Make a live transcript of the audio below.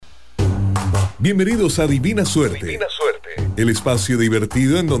Bienvenidos a Divina Suerte. Divina Suerte. El espacio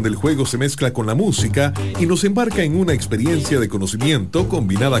divertido en donde el juego se mezcla con la música y nos embarca en una experiencia de conocimiento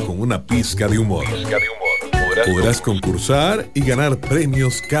combinada con una pizca de humor. Podrás concursar y ganar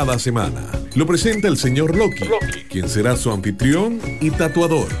premios cada semana. Lo presenta el señor Loki, quien será su anfitrión y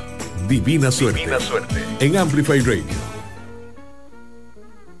tatuador. Divina Suerte. Divina Suerte. En Amplify Radio.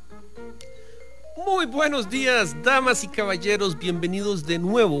 Muy buenos días, damas y caballeros, bienvenidos de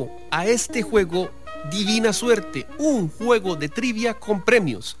nuevo a este juego Divina Suerte, un juego de trivia con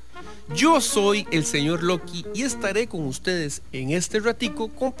premios. Yo soy el señor Loki y estaré con ustedes en este ratico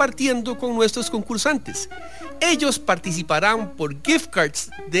compartiendo con nuestros concursantes. Ellos participarán por gift cards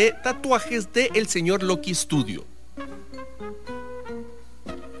de tatuajes de el señor Loki Studio.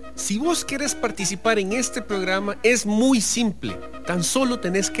 Si vos querés participar en este programa es muy simple, tan solo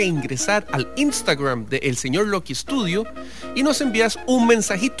tenés que ingresar al Instagram de El Señor Loki Studio y nos envías un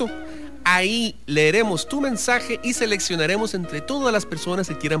mensajito. Ahí leeremos tu mensaje y seleccionaremos entre todas las personas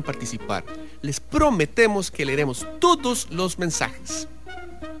que quieran participar. Les prometemos que leeremos todos los mensajes.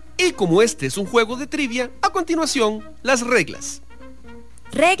 Y como este es un juego de trivia, a continuación, las reglas.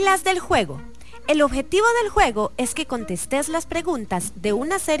 Reglas del juego. El objetivo del juego es que contestes las preguntas de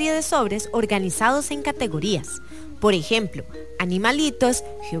una serie de sobres organizados en categorías. Por ejemplo, animalitos,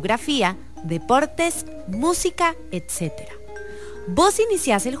 geografía, deportes, música, etc. Vos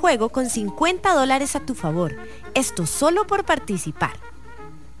iniciás el juego con $50 a tu favor, esto solo por participar.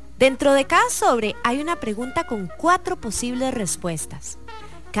 Dentro de cada sobre hay una pregunta con 4 posibles respuestas.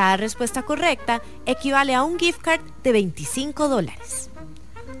 Cada respuesta correcta equivale a un gift card de $25.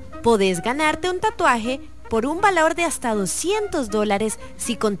 Podés ganarte un tatuaje por un valor de hasta $200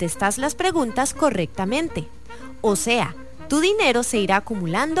 si contestás las preguntas correctamente. O sea, tu dinero se irá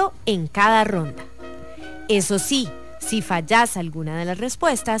acumulando en cada ronda. Eso sí, si fallás alguna de las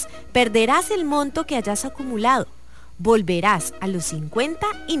respuestas, perderás el monto que hayas acumulado. Volverás a los 50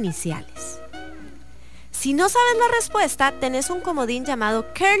 iniciales. Si no sabes la respuesta, tenés un comodín llamado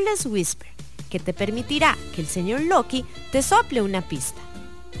Careless Whisper, que te permitirá que el señor Loki te sople una pista.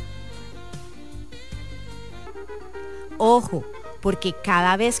 Ojo, porque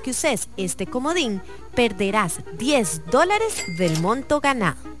cada vez que uses este comodín, perderás $10 del monto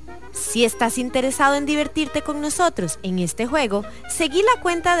ganado. Si estás interesado en divertirte con nosotros en este juego, seguí la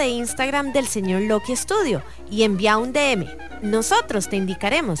cuenta de Instagram del señor Loki Studio y envía un DM. Nosotros te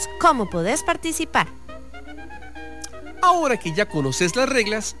indicaremos cómo podés participar. Ahora que ya conoces las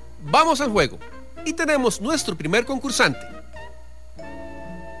reglas, vamos al juego. Y tenemos nuestro primer concursante.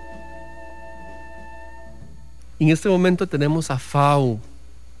 En este momento tenemos a Fau.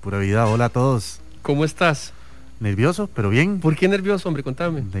 Pura vida, hola a todos. ¿Cómo estás? Nervioso, pero bien. ¿Por qué nervioso, hombre?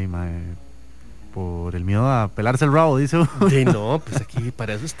 Contame. Por el miedo a pelarse el rabo, dice uno. No, pues aquí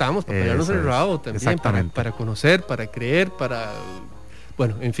para eso estamos, para pelarnos el rabo también, para conocer, para creer, para...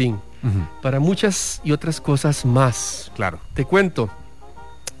 Bueno, en fin, para muchas y otras cosas más. Claro. Te cuento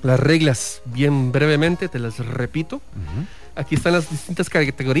las reglas bien brevemente, te las repito. Aquí están las distintas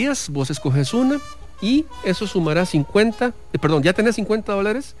categorías, vos escoges una. Y eso sumará ya tenés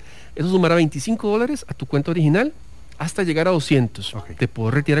 $50, eso sumará $25 a tu cuenta original hasta llegar a 200. Okay. Te puedo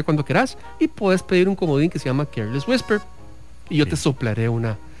retirar cuando quieras y puedes pedir un comodín que se llama Careless Whisper y yo te soplaré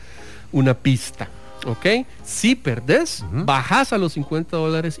una pista. ¿Ok? Si perdés, bajás a los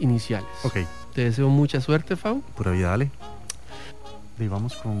 $50 iniciales. Ok. Te deseo mucha suerte, Fau. Pura vida, dale. Y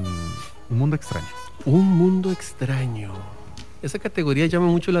vamos con un mundo extraño. Un mundo extraño. Esa categoría llama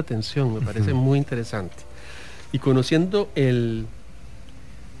mucho la atención, me parece muy interesante. Y conociendo el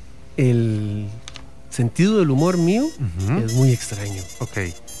sentido del humor mío, es muy extraño. Ok.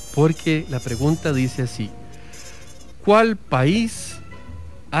 Porque la pregunta dice así: ¿cuál país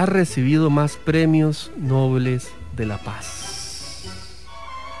ha recibido más premios Nobel de la Paz?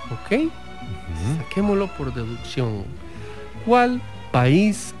 ¿Ok? Saquémoslo por deducción. ¿Cuál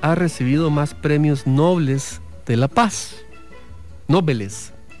país ha recibido más premios Nobel de la Paz?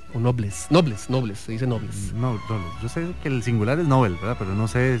 Nobles, se dice nobles. No, yo sé que el singular es Nobel, ¿verdad? Pero no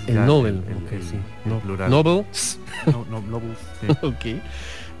sé... El Nobel, el plural. Nobel. Nobel, sí. Ok.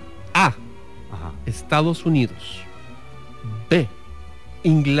 A. Estados Unidos. B.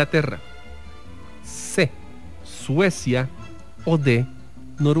 Inglaterra. C. Suecia. O D.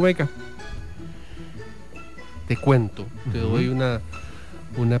 Noruega. Te cuento, te doy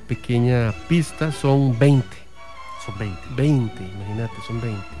una pequeña pista, son 20. Son 20. 20, imagínate, son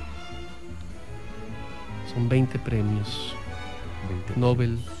 20. Son 20 premios 20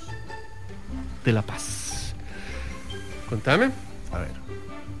 Nobel de la Paz. Contame. A ver,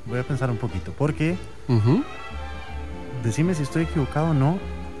 voy a pensar un poquito, porque decime si estoy equivocado o no.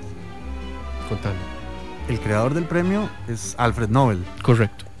 Contame. El creador del premio es Alfred Nobel.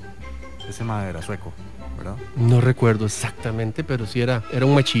 Correcto. Ese mae era sueco, ¿verdad? No recuerdo exactamente, pero sí era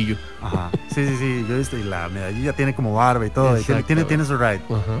un machillo. Ajá. Sí, yo he visto. Y la medallilla tiene como barba y todo. Y tiene su ride.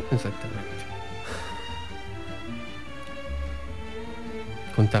 Ajá, exactamente.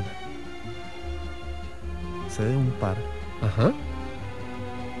 Contame. Sé de un par. Ajá.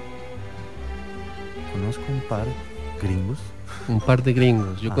 Conozco un par gringos. Un par de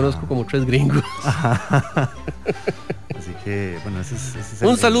gringos. Yo conozco como 3 gringos. Así que, bueno, ese es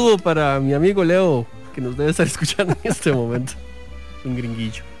un saludo para mi amigo Leo, que nos debe estar escuchando en este momento. Un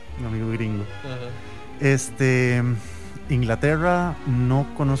gringuillo. Un amigo gringo. Ajá. Inglaterra no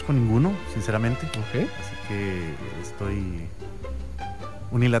conozco ninguno, sinceramente. Okay. Así que estoy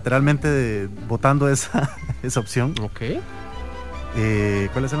unilateralmente votando esa opción. Ok.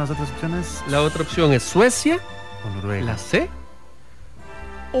 ¿Cuáles son las otras opciones? La otra opción es Suecia, o Noruega. la C,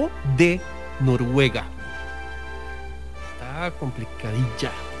 o D, Noruega. Está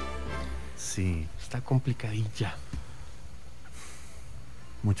complicadilla. Sí. Está complicadilla.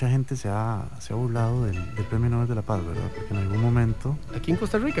 Mucha gente se ha burlado del Premio Nobel de la Paz, ¿verdad? Porque en algún momento... ¿Aquí en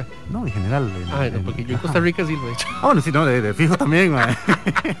Costa Rica? No, en general. No, porque yo en Costa Rica sí lo he hecho. Bueno, sí, no, de fijo también, man.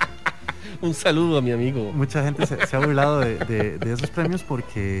 Un saludo a mi amigo. Mucha gente se ha burlado de esos premios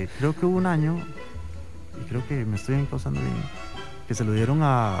porque creo que hubo un año, y creo que me estoy encauzando bien, que se lo dieron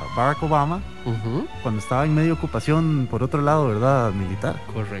a Barack Obama cuando estaba en medio ocupación por otro lado, ¿verdad? Militar.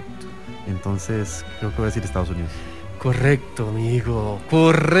 Correcto. Entonces, creo que voy a decir Estados Unidos. Correcto, amigo.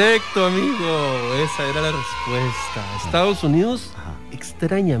 Correcto, amigo. Esa era la respuesta. Estados Unidos,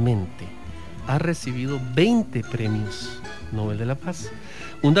 extrañamente, ha recibido 20 premios Nobel de la Paz.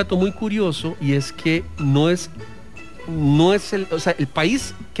 Un dato muy curioso, y es que no es el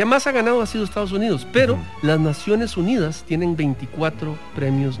país que más ha ganado ha sido Estados Unidos, pero las Naciones Unidas tienen 24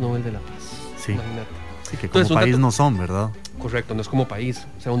 premios Nobel de la Paz. Sí. Imagínate. Sí, que como país no son, ¿verdad? Correcto, no es como país.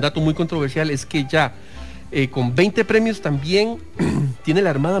 O sea, un dato muy controversial es que ya con 20 premios también tiene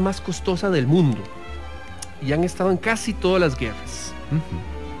la armada más costosa del mundo y han estado en casi todas las guerras.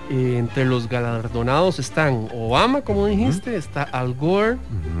 Entre los galardonados están Obama, como dijiste, está Al Gore,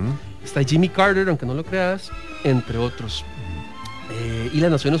 está Jimmy Carter, aunque no lo creas, entre otros. Y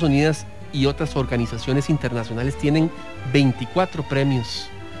las Naciones Unidas y otras organizaciones internacionales tienen 24 premios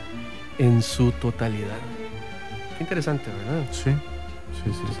en su totalidad. Qué interesante, ¿verdad? Sí.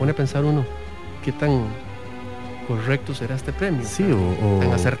 Se pone a pensar uno, ¿qué tan correcto será este premio? Sí,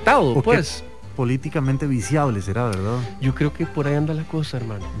 tan acertado, o pues. Políticamente viciable será, ¿verdad? Yo creo que por ahí anda la cosa,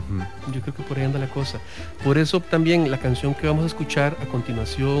 hermano. Yo creo que por ahí anda la cosa. Por eso también la canción que vamos a escuchar a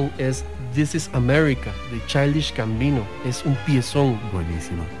continuación es This is America, de Childish Gambino. Es un piezón.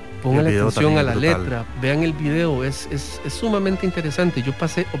 Buenísima. Pongan atención a la letra, vean el video, es sumamente interesante. Yo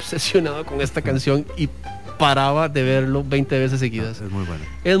pasé obsesionado con esta canción y paraba de verlo 20 veces seguidas. Es muy buena.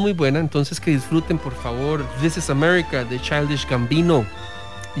 Es muy buena, entonces que disfruten, por favor, This is America, de Childish Gambino.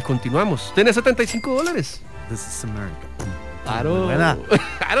 Y continuamos. Tiene $75. This is America. ¡Claro! Muy buena.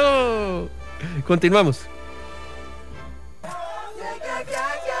 ¡Claro! Continuamos.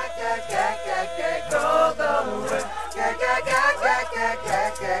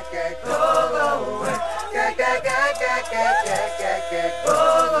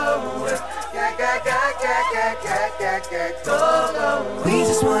 We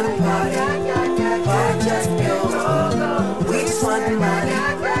just wanna party, party just for you. We just wanna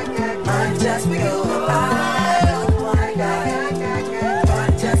party just for you. I wanna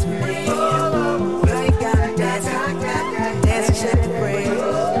party just for me. Girl, you gotta dance and shake the bread.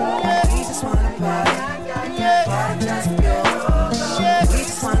 We just wanna party just for you. We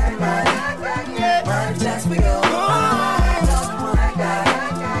just wanna party just for you.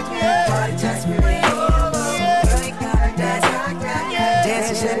 Party just for me.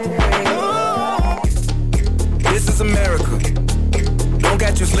 This is America. Don't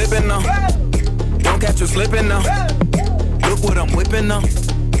catch you slipping now. Don't catch you slipping now. Look what I'm whipping now.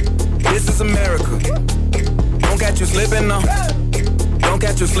 This is America. Don't catch you slipping now. Don't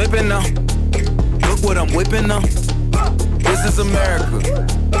catch you slipping now. Look what I'm whipping now. This is America.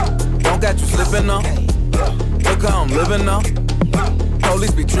 Don't catch you slipping now. Look how I'm living now.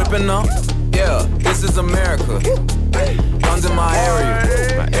 Police be tripping now. Yeah, this is America. Guns in my area.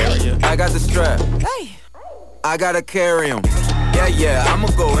 I got the strap. I gotta carry 'em. Yeah, I'ma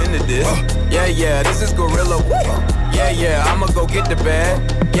go into this. Yeah, this is gorilla. Yeah, I'ma go get the bag.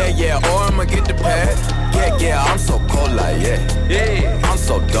 Yeah, or I'ma get the pad. Yeah, I'm so cold like yeah. I'm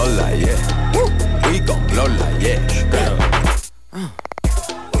so dull like yeah. We gon' blow like yeah.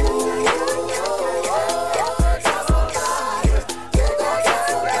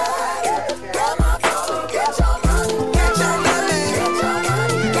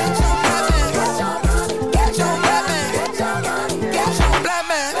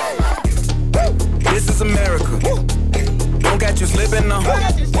 slipping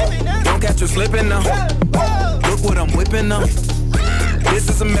now. Don't catch you slipping now. Look what I'm whipping now. This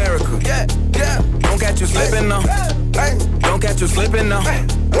is America. Don't catch you slipping now. Don't catch you slipping now.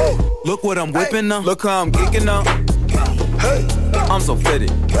 Look what I'm whipping now. Look how I'm geeking now. I'm so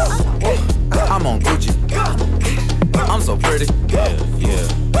fitted. I'm on Gucci. I'm so pretty.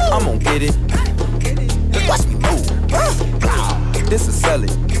 I'm gonna get it. Watch me move. This is selling.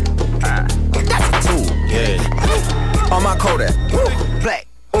 That's a tool. On my Kodak. Black.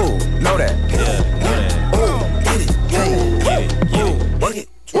 Ooh, know that. Ooh, get it. Hey. Ooh, work it.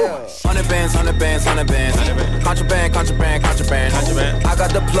 100 bands, 100 bands, 100 bands. Contraband, contraband, contraband. I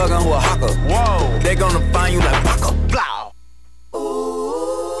got the plug on who a hawker. Whoa. They gonna find you like Paco. Blah.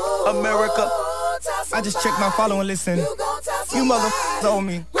 America. I just checked my follow and listen. You motherfuckers owe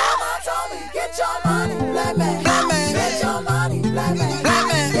me. Get your money, black man. Black man. Get your money, black man. Black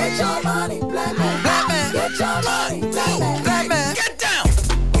man. Get your money, black man. Black man. Get your money, black man. Black man. Get down.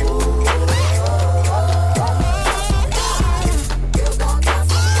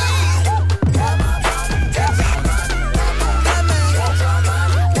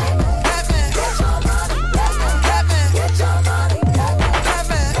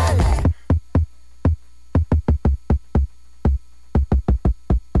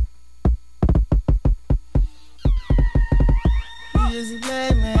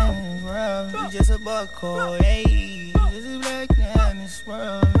 Buckle, hey, this is black man in this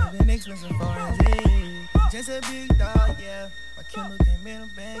world, an expensive foreign, hey, just a big dog, yeah, my Kindle came in the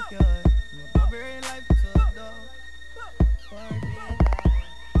backyard, my barbarian life to a dog,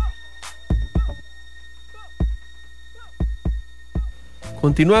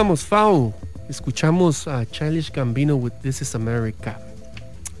 Continuamos, Fau. Escuchamos a Childish Gambino with This is America.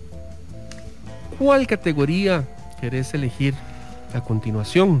 ¿Cuál categoría querés elegir a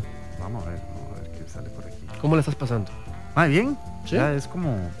continuación? Vamos a ver qué sale por aquí. ¿Cómo la estás pasando? Bien. ¿Sí? Ya es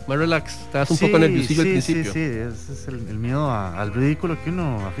como... Más relax. Estabas un poco nerviosillo al principio. Sí, ese es el miedo al ridículo que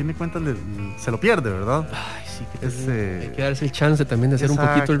uno, a fin de cuentas, se lo pierde, ¿verdad? Ay, sí, hay que darse el chance también de hacer un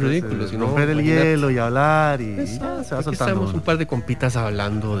poquito el ridículo. Si romper el hielo y hablar y se va soltando. Estamos un par de compitas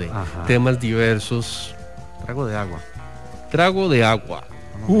hablando de temas diversos. Trago de agua. Trago de agua.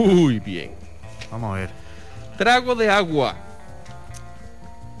 Uy, bien. Vamos a ver. Trago de agua.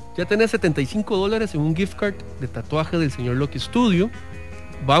 Ya tenés $75 en un gift card de tatuaje del señor Loki Studio.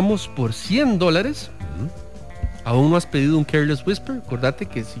 Vamos por $100. Aún no has pedido un Careless Whisper. Acordate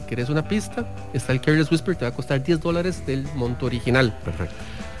que si querés una pista, está el Careless Whisper, te va a costar $10 del monto original. Perfecto.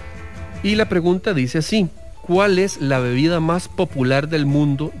 Y la pregunta dice así: ¿cuál es la bebida más popular del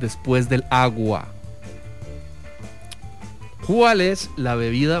mundo después del agua? ¿Cuál es la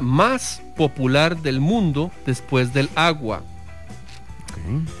bebida más popular del mundo después del agua?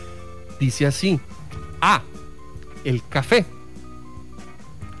 Okay. Dice así: A, el café.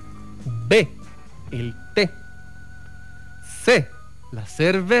 B, el té. C, la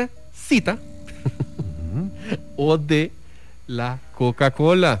cervecita. O D, la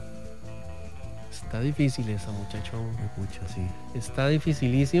Coca-Cola. Está difícil esa, muchachón. Sí. Está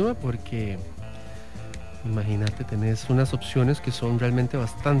dificilísima porque imagínate, tenés unas opciones que son realmente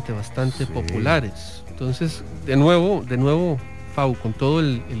bastante populares. Entonces, de nuevo, Fau, con todo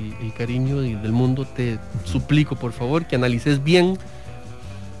el cariño del mundo, te suplico, por favor, que analices bien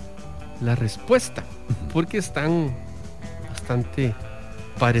la respuesta, porque están bastante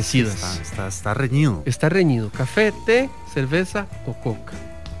parecidas. Está reñido. Está reñido. Café, té, cerveza o coca.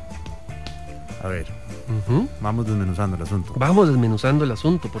 A ver, vamos desmenuzando el asunto. Vamos desmenuzando el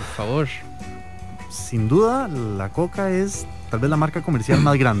asunto, por favor. Sin duda, la coca es tal vez la marca comercial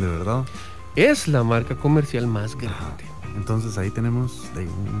más grande, ¿verdad? Es la marca comercial más grande. Entonces ahí tenemos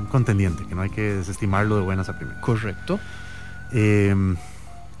un contendiente que no hay que desestimarlo de buenas a primeras. Correcto.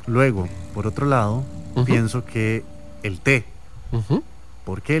 Luego, por otro lado, pienso que el té.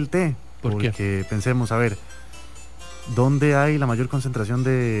 ¿Por qué el té? Porque pensemos, a ver, ¿dónde hay la mayor concentración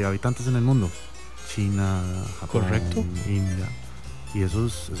de habitantes en el mundo? China, Japón, correcto, India. Y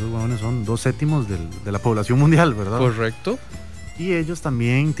esos huevones son 2/7 de la población mundial, ¿verdad? Correcto. Y ellos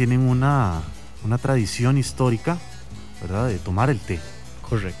también tienen una tradición histórica, ¿verdad?, de tomar el té.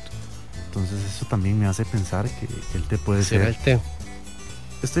 Correcto. Entonces eso también me hace pensar que el té puede ser. El té.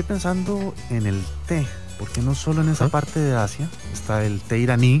 Estoy pensando en el té, porque no solo en esa parte de Asia está el té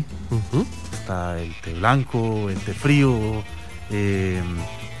iraní, está el té blanco, el té frío, en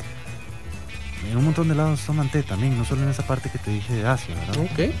un montón de lados toman té también, no solo en esa parte que te dije de Asia, ¿verdad?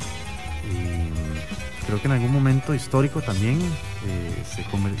 Ok. Y creo que en algún momento histórico también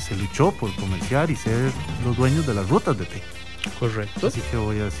se luchó por comerciar y ser los dueños de las rutas de té. Correcto. Así que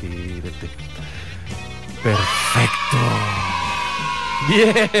voy a decir el té. Perfecto.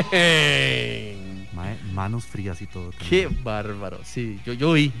 Bien. Manos frías y todo. Qué bárbaro. Sí,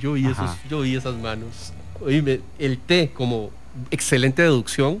 yo vi esas manos. Oíme, el té, como excelente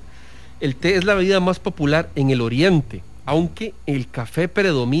deducción, el té es la bebida más popular en el oriente, aunque el café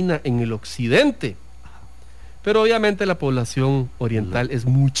predomina en el occidente. Pero obviamente la población oriental es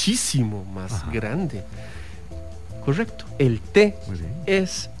muchísimo más grande. Correcto. El té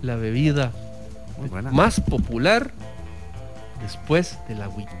es la bebida más popular después del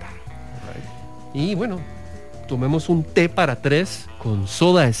agüita. Y bueno, tomemos un té para 3 con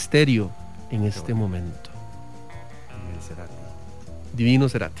soda estéreo en este momento. Divino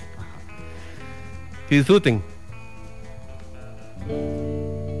Cerati. Que disfruten.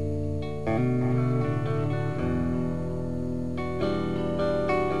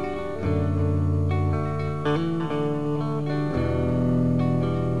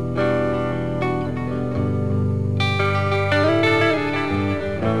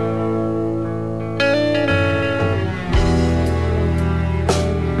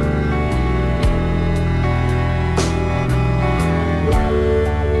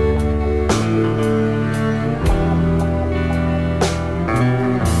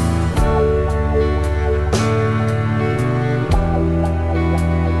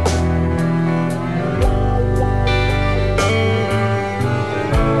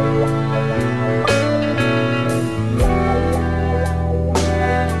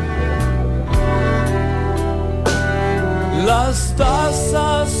 Las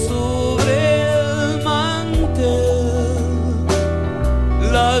tazas sobre el mantel,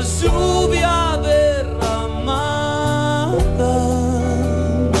 la lluvia derramada,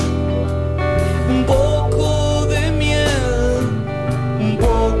 un poco de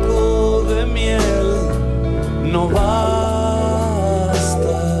miel no basta.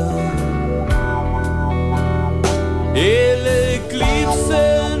 El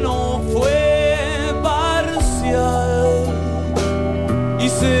eclipse no fue parcial y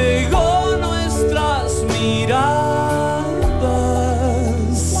cegó nuestras miradas.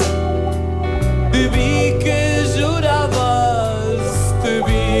 Te vi que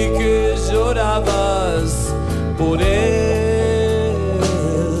llorabas por él.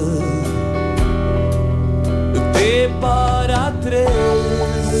 Té para 3.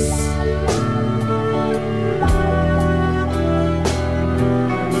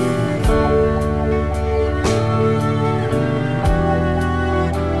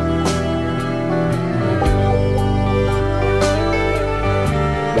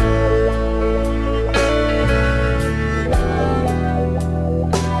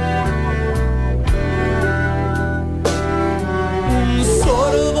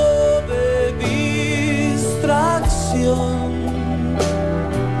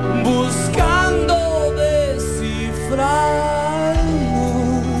 Buscando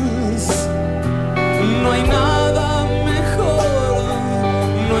descifrarnos. No hay nada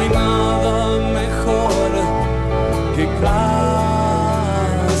mejor que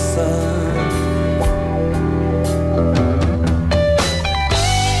casa.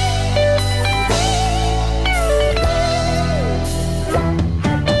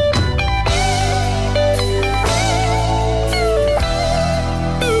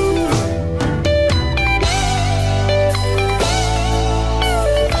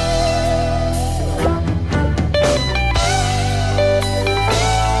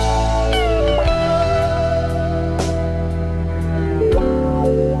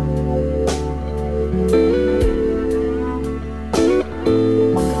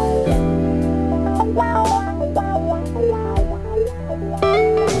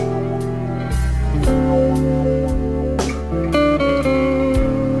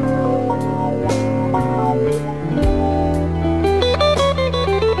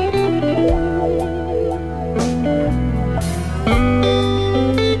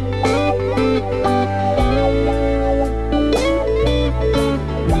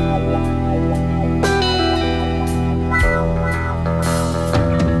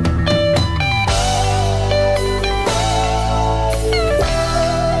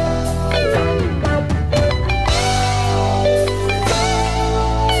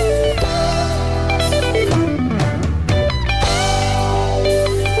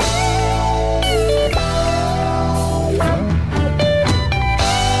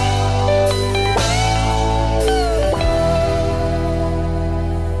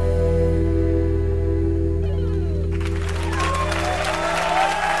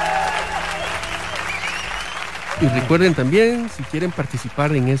 Y recuerden también, si quieren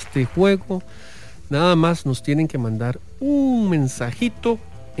participar en este juego, nada más nos tienen que mandar un mensajito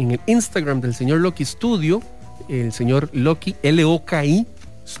en el Instagram del señor Loki Studio, el señor Loki, L-O-K-I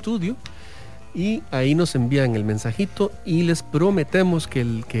Studio, y ahí nos envían el mensajito y les prometemos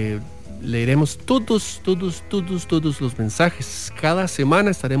que leeremos todos los mensajes. Cada semana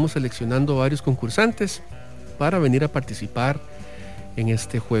estaremos seleccionando varios concursantes para venir a participar en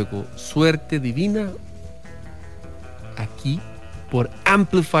este juego Suerte Divina, aquí por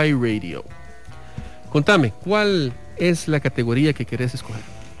Amplify Radio. Contame, ¿cuál es la categoría que querés escoger?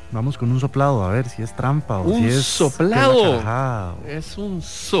 Vamos con un soplado, a ver si es trampa o Un si es... soplado. Es un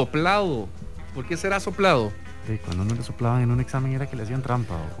soplado. ¿Por qué será soplado? Sí, cuando uno le soplaban en un examen era que le hacían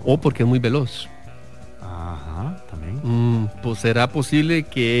trampa. O porque es muy veloz. Ajá, también. Pues será posible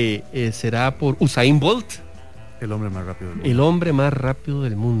que será por Usain Bolt. El hombre más rápido del mundo. El hombre más rápido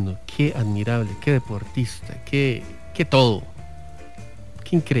del mundo. Qué admirable, qué deportista, qué todo.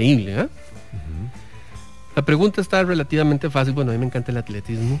 Qué increíble, ¿eh? La pregunta está relativamente fácil. Bueno, a mí me encanta el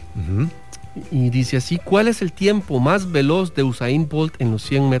atletismo. Y dice así: ¿cuál es el tiempo más veloz de Usain Bolt en los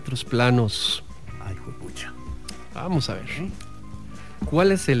 100 metros planos? Ay, juepucha. Vamos a ver.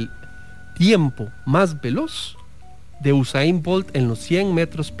 ¿Cuál es el tiempo más veloz de Usain Bolt en los 100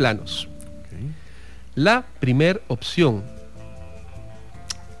 metros planos? Okay. La primera opción: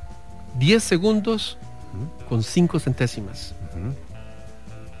 10 segundos con 5 centésimas.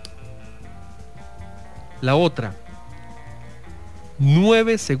 La otra: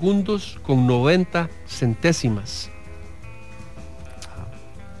 9 segundos con 90 centésimas.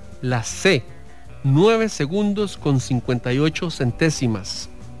 La C: 9 segundos con 58 centésimas.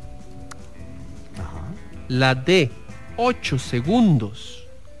 La D: 8 segundos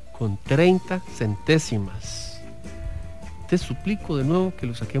con 30 centésimas. Te suplico de nuevo que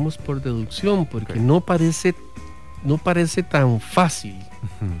lo saquemos por deducción, porque no parece tan fácil.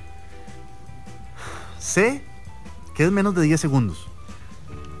 C, que es menos de 10 segundos.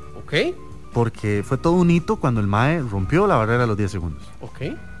 ¿Ok? Porque fue todo un hito cuando el MAE rompió la barrera de los 10 segundos. Ok.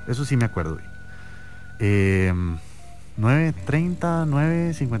 Eso sí me acuerdo. 9:30,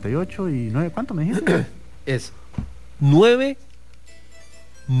 9:58 y 9, ¿cuánto me dijiste? Es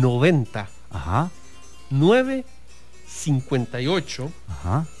 9:90. Ajá. 9:58.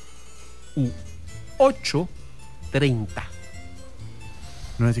 Ajá. U 8:30.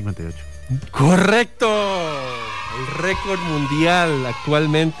 9:58. ¡Correcto! El récord mundial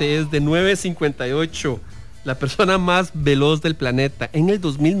actualmente es de 9:58. La persona más veloz del planeta en el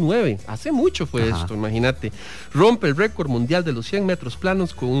 2009. Hace mucho fue esto, imagínate. Rompe el récord mundial de los 100 metros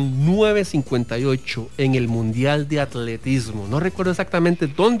planos con un 9:58 en el mundial de atletismo. No recuerdo exactamente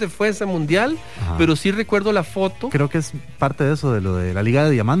dónde fue ese mundial, pero sí recuerdo la foto. Creo que es parte de eso, de lo de la Liga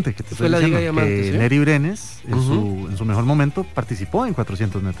de Diamante que te fue estoy la diciendo, Liga de Diamante, que ¿sí? Neri Brenes en su mejor momento participó en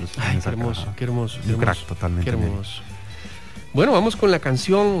 400 metros. Ay, qué hermoso, qué hermoso. Un crack totalmente. Qué hermoso. Bueno, vamos con la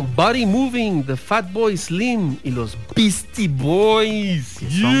canción Body Moving de Fatboy Slim y los Beastie Boys.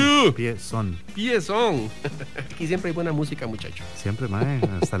 Piezón. Aquí siempre hay buena música, muchachos. Siempre, mae,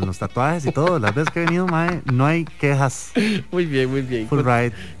 hasta en los tatuajes y todo. Las veces que he venido, mae, no hay quejas. Muy bien, muy bien. Full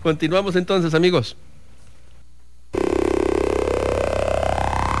ride. Continuamos entonces, amigos.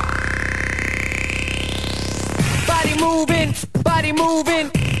 Body moving, body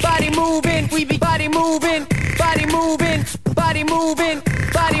moving, body moving, we be body moving, body moving, body moving,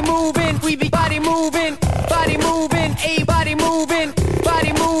 body moving, we be body moving, a body moving,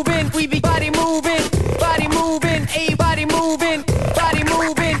 we be body moving, a body moving, body moving, body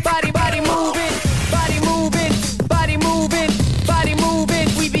moving, body moving, body moving, body moving,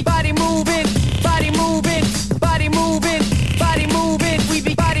 we be body moving, body moving, body moving, body moving, we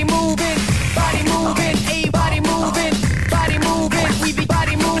be body moving, a body moving, we be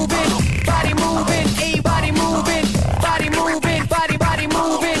body moving, a body moving, body moving, body moving, body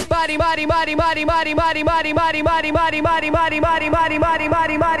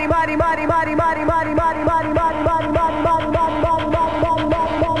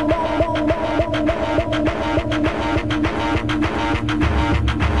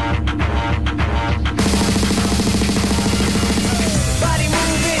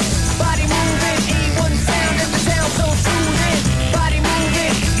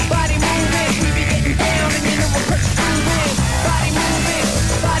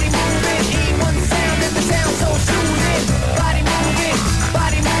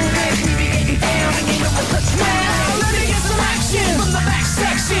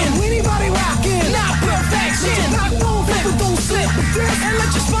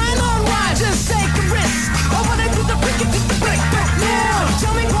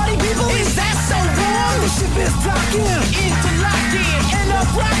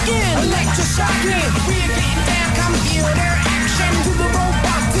Electroshocking, we're getting down, computer action to the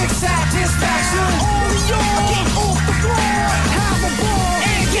robotic satisfaction. Oh, yo,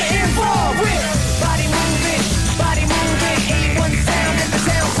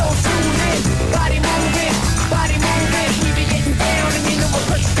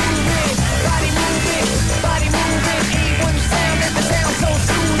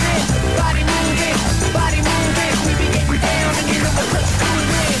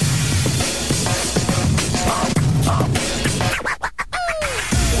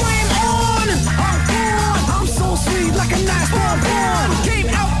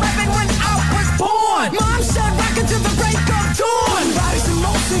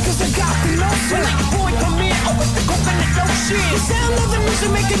 action. The sound of the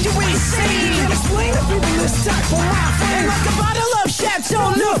music making you insane. Can't explain to people this type of my friend. Like a bottle of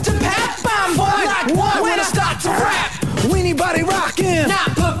Chateau Neuf to Pap. I'm born like one when I start to rap. Anybody rocking, not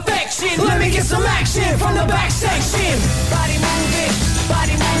perfection. Let me get some action from the back section. Body moving,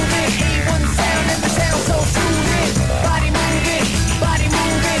 A1 sound and the sound so fluid. Body moving,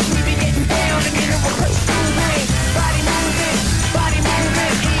 we be getting down and then we'll push through it. Body moving,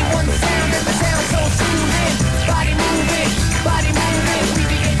 A1 sound and the sound so fluid. Body moving, we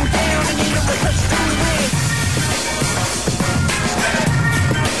be getting down and then we'll push through it.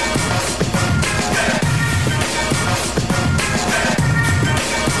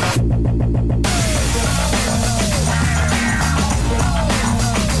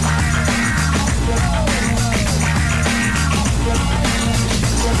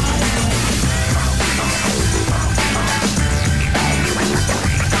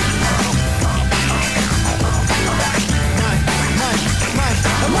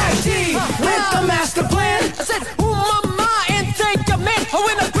 With the master plan, I said, ooh, mama, and take a man. Oh,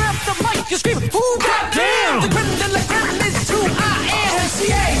 when I grab the mic, you scream, ooh, goddamn. The creme de la creme is who I am.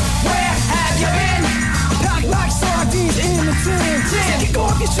 MCA, where have you been? Packed like sardines in a tin. Kick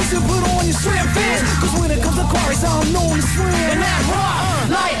off your shoes and put on your swim fins. Cause when it comes to quarries, I'm known to swim. And that rock,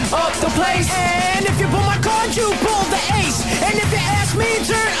 light up the place. And if you pull my card, you pull the ace. And if you ask me,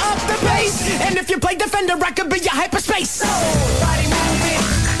 turn up the bass. And if you play defender, I could be your hyperspace. So, body moving,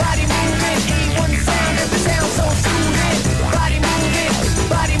 A1 sound and the sound so fluid. Body moving,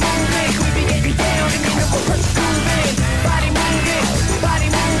 we be getting down and you know we'll push through it. Body moving,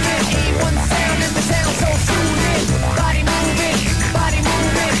 A1 sound and the sound so fluid. Body moving,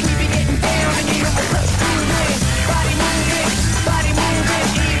 we be getting down and you know we'll push through it. Body moving,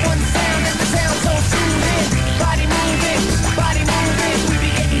 A1 sound and the sound so fluid. Body moving, we be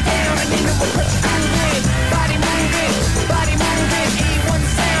getting down and you know we'll push through it. Body moving, A1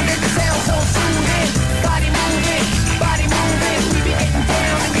 sound and the sound so fluid. Body moving, we be getting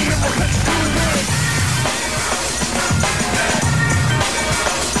down and you know we'll push through it.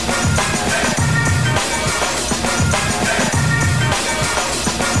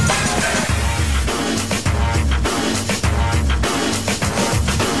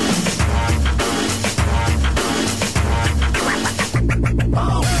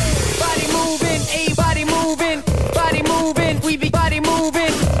 Body moving, A body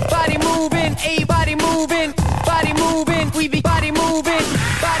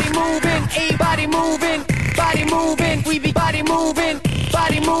moving, we be body moving, A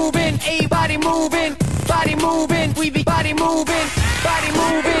body moving, we be body moving, A body moving, we be body moving,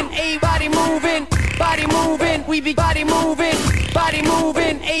 A body moving, we be body moving,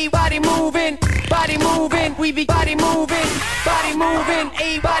 A body moving, we be body moving,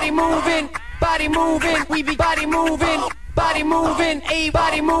 A body moving, we be body moving, A body moving, we be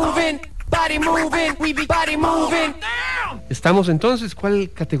body moving, A body moving, we be body moving. Estamos entonces, ¿cuál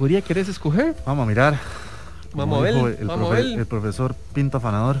categoría querés escoger? Vamos a mirar. Vamos Como a dijo ver, el profesor Pinto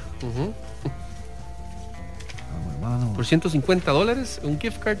Afanador. Vamos, Por $150, un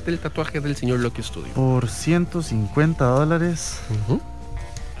gift card del tatuaje del señor Loki Studio. por $150.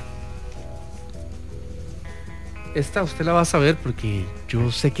 Esta usted la va a saber porque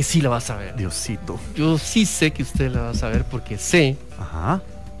yo sé que sí la va a saber. Diosito. Yo sí sé que usted la va a saber porque sé Ajá.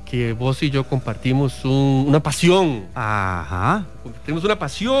 que vos y yo compartimos una pasión. Ajá. Tenemos una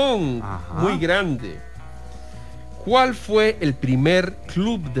pasión Ajá. muy grande. ¿Cuál fue el primer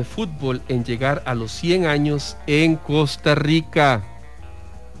club de fútbol en llegar a los 100 años en Costa Rica?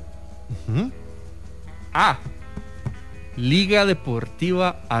 Ujú. A. Liga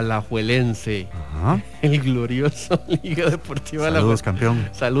Deportiva Alajuelense. Ajá. El glorioso Liga Deportiva Saludos, Alajuelense. campeón.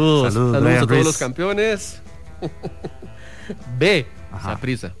 Saludos Brian a todos Reese. los campeones. B. Ajá.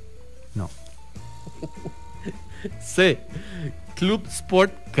 Saprissa. No. C. Club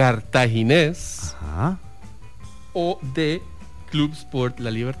Sport Cartaginés. Ajá. O D. Club Sport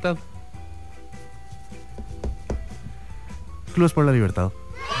La Libertad. Clubes por la Libertad.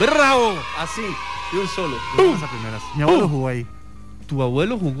 ¡Bravo! Así, de un solo. Vamos a primeras. Mi abuelo jugó ahí. ¿Tu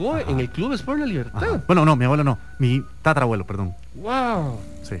abuelo jugó en el Club Sport La Libertad? Ajá. Bueno, no, mi abuelo no. Mi tatarabuelo, perdón. ¡Wow!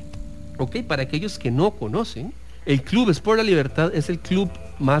 Sí. Ok, para aquellos que no conocen, el Club Sport La Libertad es el club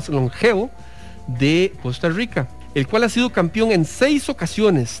más longevo de Costa Rica, el cual ha sido campeón en 6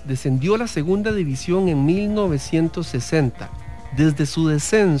 ocasiones. Descendió a la segunda división en 1960. Desde su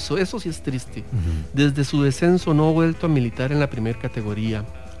descenso, eso sí es triste, desde su descenso no ha vuelto a militar en la primera categoría.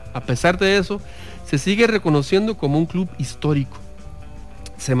 A pesar de eso, se sigue reconociendo como un club histórico.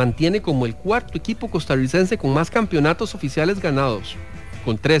 Se mantiene como el cuarto equipo costarricense con más campeonatos oficiales ganados,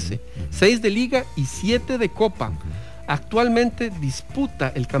 con 13, 6 de liga y 7 de copa. Actualmente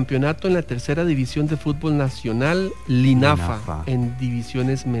disputa el campeonato en la tercera división de fútbol nacional, Linafa. En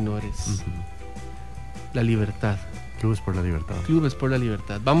divisiones menores. La Libertad. Clubes por la Libertad. Clubes por la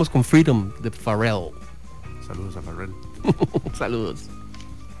Libertad. Vamos con Freedom de Pharrell. Saludos a Pharrell. Saludos.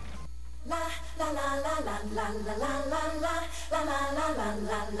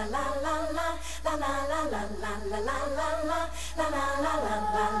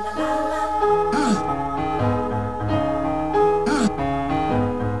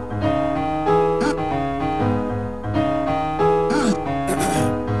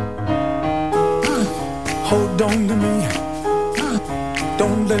 Hold on to me,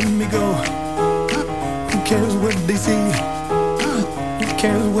 don't let me go. Who cares what they see? Who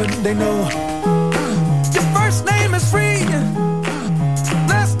cares what they know? Your first name is free,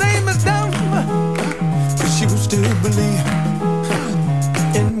 last name is dumb, but you still believe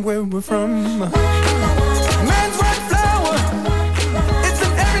in where we're from. Man's white flower, it's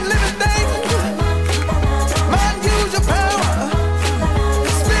in every living thing. Mind, use your power,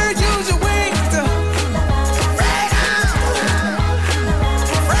 spirit, use your wings.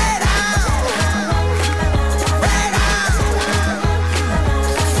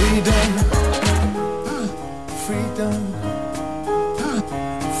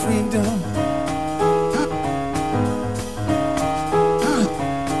 Freedom.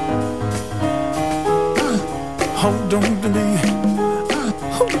 Hold on to me.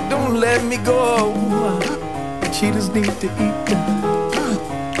 Oh, don't let me go. Cheetahs need to eat.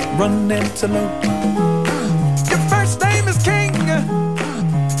 Run antelope. Your first name is King.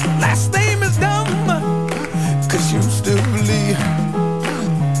 Last name is dumb. 'Cause you still believe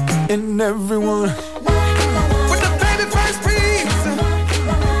in everyone.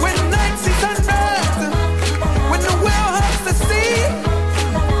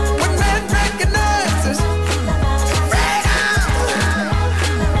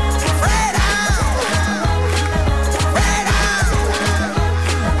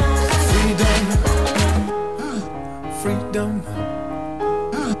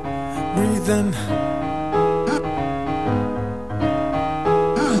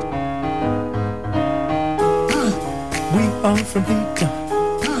 We are from heat,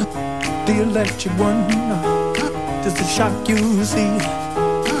 the electric one. Does it shock you, see?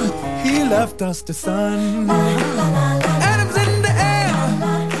 He left us the sun. Atoms in the air,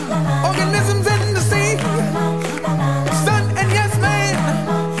 organisms in the sea. Sun and yes man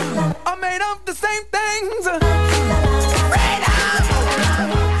are made of the same things.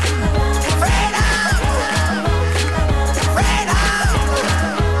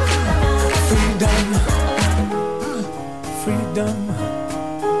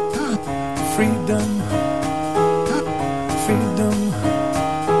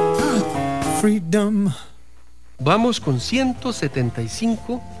 Freedom. Vamos con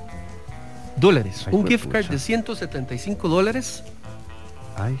 $175. Ay, Un gift card pucha. de $175.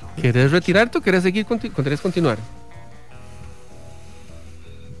 Ay, ¿Querés retirarte o querés seguir querés continuar?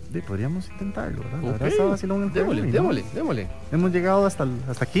 podríamos intentarlo, ¿verdad? La Ok. verdad está vacilón el juego, y no. Démosle. Hemos llegado hasta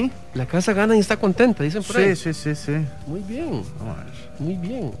aquí. La casa gana y está contenta, dicen por ahí. Sí. Muy bien, Vamos a ver. muy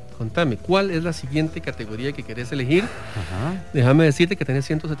bien. Contame, ¿cuál es la siguiente categoría que querés elegir? Ajá. Déjame decirte que tenés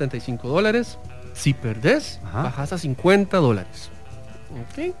 $175. Si perdés, Ajá. bajás a $50.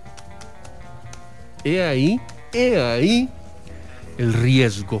 ¿Ok? He ahí el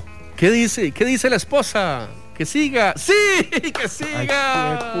riesgo. ¿Qué dice la esposa? Que siga. ¡Sí! ¡Que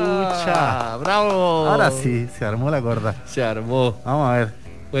siga! Ay, pucha. ¡Bravo! Ahora sí, se armó la gorda. Se armó. Vamos a ver.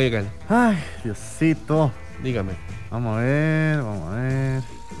 Oigan, Ay, Diosito. dígame, Vamos a ver.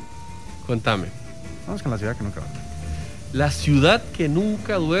 contame. Vamos con la ciudad que nunca va. La ciudad que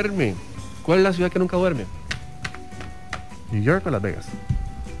nunca duerme. ¿Cuál es la ciudad que nunca duerme? ¿New York o Las Vegas?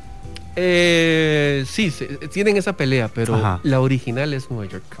 Sí, tienen esa pelea, pero Ajá. la original es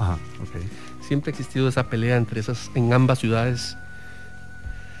Nueva York. Ajá, ok. Siempre ha existido esa pelea en ambas ciudades.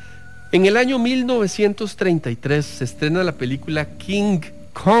 En el año 1933 se estrena la película King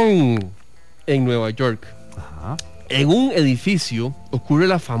Kong en Nueva York. Ajá. En un edificio ocurre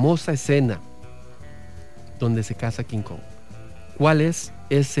la famosa escena donde se casa King Kong. ¿Cuál es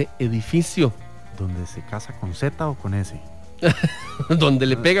ese edificio? ¿Donde se casa con Z o con S? Donde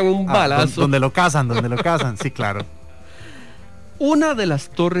le pegan un balazo. Donde lo casan, sí, claro. Una de las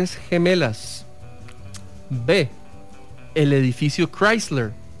Torres Gemelas. B. El edificio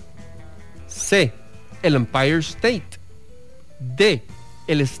Chrysler. C. El Empire State. D.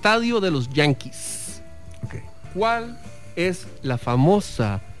 El estadio de los Yankees. Ok. ¿Cuál es la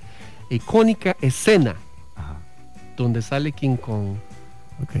famosa, icónica escena Ajá. donde sale King Kong?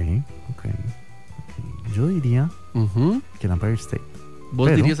 Ok. Yo diría que el Empire State. ¿Vos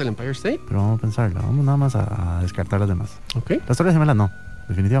dirías el Empire State? Pero vamos a pensarlo, vamos nada más a descartar las demás. Ok. Las Torres Gemelas no,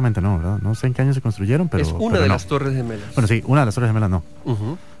 definitivamente no, ¿verdad? No sé en qué año se construyeron, pero... Es una de las Torres Gemelas. Bueno, sí, una de las Torres Gemelas no.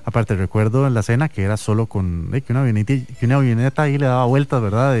 Aparte, recuerdo en la escena que era solo con que una avioneta ahí le daba vueltas,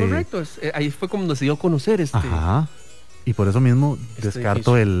 ¿verdad? Correcto, ahí fue como se dio a conocer Ajá. Y por eso mismo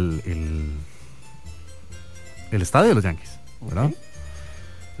descarto el estadio de los Yankees, ¿verdad? Okay.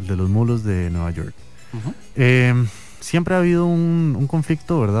 El de los Mulos de Nueva York. Siempre ha habido un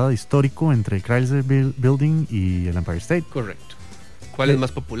conflicto, ¿verdad? Histórico entre el Chrysler Building y el Empire State. Correcto. ¿Cuál es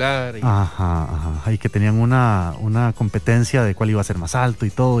más popular? Y que tenían una competencia de cuál iba a ser más alto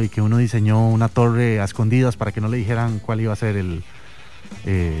y todo, y que uno diseñó una torre a escondidas para que no le dijeran cuál iba a ser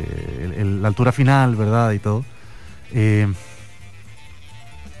la altura final, ¿verdad? Y todo.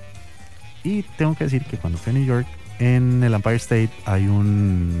 Y tengo que decir que cuando fui a New York, en el Empire State hay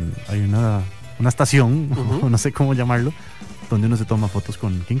una estación, no sé cómo llamarlo, donde uno se toma fotos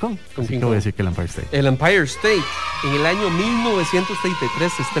con King Kong. Así que voy a decir que el Empire State. El Empire State. En el año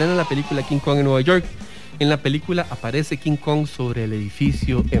 1933 se estrena la película King Kong en Nueva York. En la película aparece King Kong sobre el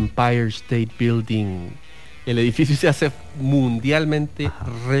edificio Empire State Building. El edificio se hace mundialmente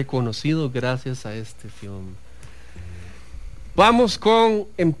reconocido gracias a este film. Vamos con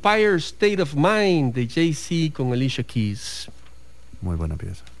Empire State of Mind de Jay-Z con Alicia Keys. Muy buena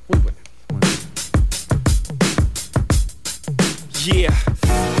pieza. Muy buena.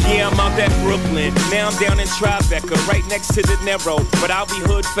 Yeah, I'm out at Brooklyn. Now I'm down in Tribeca, right next to the Narrow. But I'll be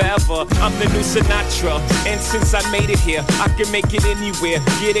hood forever. I'm the new Sinatra. And since I made it here, I can make it anywhere.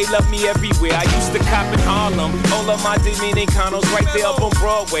 Yeah, they love me everywhere. I used to cop in Harlem. All of my Dominicanos right there up on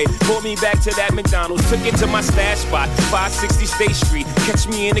Broadway. Pulled me back to that McDonald's. Took it to my stash spot, 560 State Street. Catch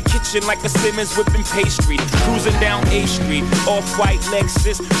me in the kitchen like a Simmons whipping pastry. Cruising down A Street, off-white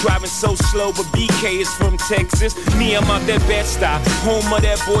Lexus. Driving so slow, but BK is from Texas. Me, I'm out that Bed-Stuy, home of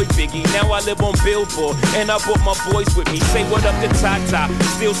that boy Biggie. Now I live on Billboard, and I brought my boys with me. Say what up to Tata,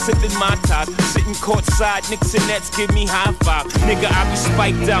 still sipping my top. Sitting courtside, Knicks and Nets give me high five. Nigga, I be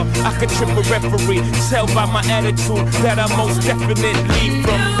spiked out, I could trip a referee. Tell by my attitude that I most definitely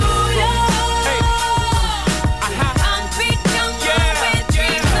from.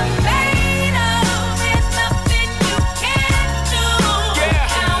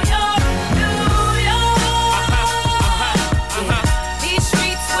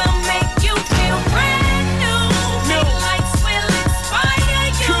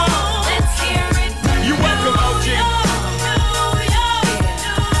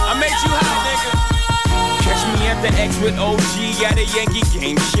 With OG at a Yankee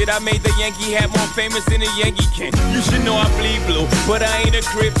game. Shit, I made the Yankee hat more famous than a Yankee can. You should know I bleed blue, but I ain't a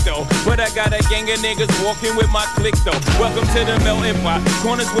crypto. But I got a gang of niggas walking with my click though. Welcome to the melting pot.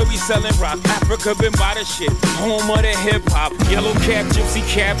 Corners where we selling rock. Africa been by the shit. Home of the hip hop. Yellow cap, gypsy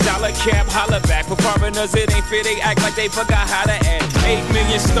cap, dollar cap, holla back. For foreigners it ain't fair, they act like they forgot how to act. 8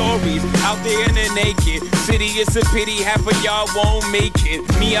 million stories out there in the naked city. It's a pity half of y'all won't make it.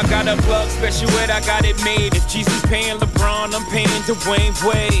 Me, I got a plug special ed, I got it made. If Jesus paying LeBron, I'm paying Dwayne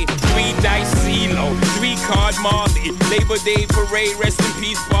Wade. 3 dice CeeLo, 3 card Marley. Labor Day parade, rest in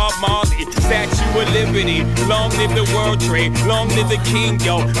peace Bob Marley. Statue of Liberty, long live the World Trade, long live the King,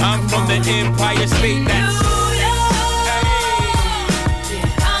 yo. I'm from the Empire State, that's...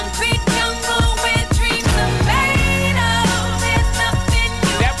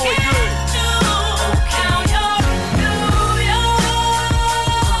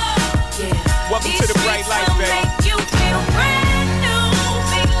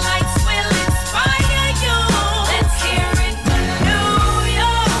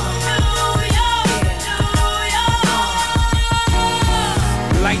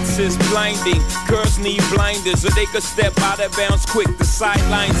 Is blinding. Girls need blinders so they could step out of bounds quick. The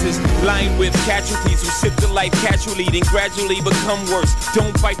sidelines is lined with casualties who sip the life casually, then gradually become worse.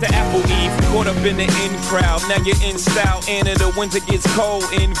 Don't bite the apple eve. Caught up in the in crowd. Now you're in style, and in the winter gets cold.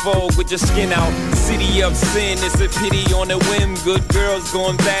 In vogue with your skin out. City of sin, it's a pity on a whim. Good girls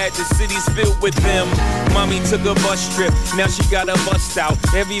going bad, the city's filled with them. Mommy took a bus trip, now she got a bust out.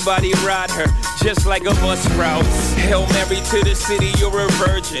 Everybody ride her, just like a bus route. Hail Mary to the city, you're a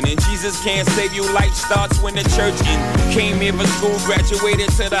virgin. And Jesus can't save you, life starts when the church in. Came here for school, graduated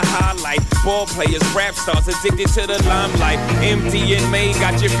to the highlight. Ball players, rap stars, addicted to the limelight. Empty in May,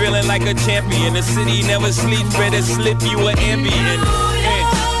 got you feeling like a champion. The city never sleeps, better slip you an ambient.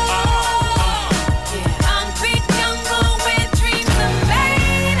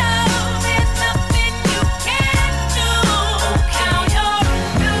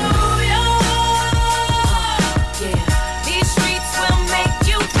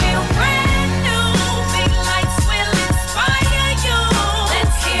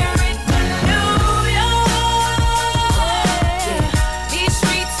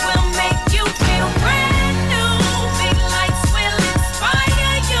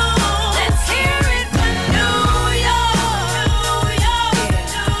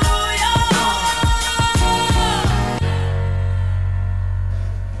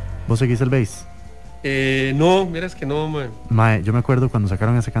 ¿Vos seguís el bass? No, mira, es que no, man. Mae, yo me acuerdo cuando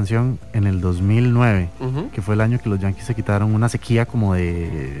sacaron esa canción en el 2009, que fue el año que los Yankees se quitaron una sequía como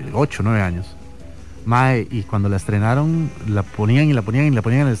de 8 o 9 años. Mae, y cuando la estrenaron, la ponían y la ponían y la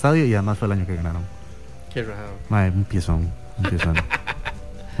ponían en el estadio, y además fue el año que ganaron. Qué raro. Mae, un piezón.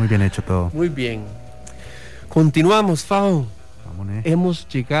 Muy bien hecho todo. Muy bien. Continuamos, Fao. Vámonos. Hemos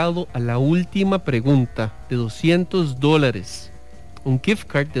llegado a la última pregunta de $200. Un gift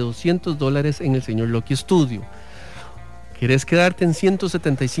card de $200 en el señor Loki Studio. ¿Quieres quedarte en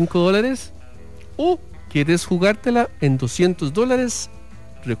 $175 o quieres jugártela en $200?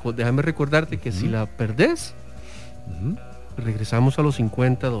 Déjame recordarte que si la perdés, regresamos a los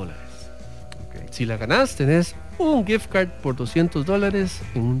 $50. Okay. Si la ganás, tenés un gift card por $200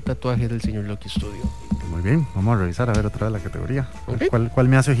 en un tatuaje del señor Loki Studio. Muy bien, vamos a revisar a ver otra vez la categoría. Okay. ¿Cuál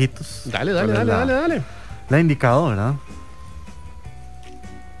me hace ojitos? Dale. ¿Cuál es Dale. La he indicado, ¿verdad?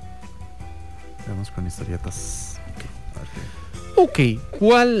 Vamos con historietas. Ok,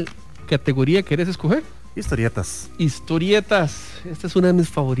 ¿cuál categoría querés escoger? Historietas. Historietas. Esta es una de mis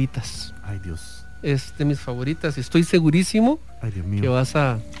favoritas. Ay, Dios. Es de mis favoritas. Estoy segurísimo Ay, Dios que mío. vas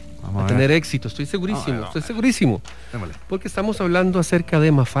a Vamos a tener ver. éxito. Estoy segurísimo. No. Estoy segurísimo. Démosle. Porque estamos hablando acerca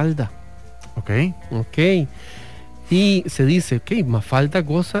de Mafalda. Ok. Ok. Y se dice, ok, Mafalda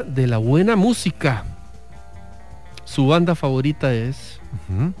goza de la buena música. Su banda favorita es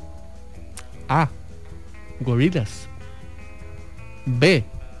Ujú. A. Gorillaz. B.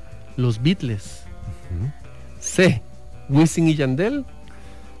 Los Beatles. Ujú. C. Wisin y Yandel.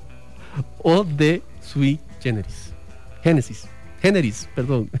 O D. Sui Generis. Génesis.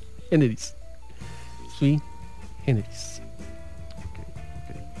 Sui Generis.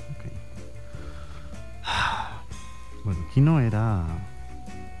 Ok. Bueno, Kino era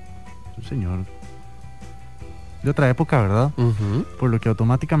un señor de otra época, ¿verdad? Ujú, Por lo que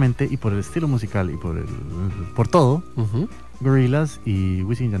automáticamente, y por el estilo musical y por todo, ujú. Gorillaz y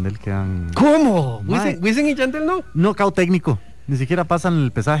Wisin y Yandel quedan ¿Cómo? Mae. ¿Wisin y Yandel no? knockout técnico. Ni siquiera pasan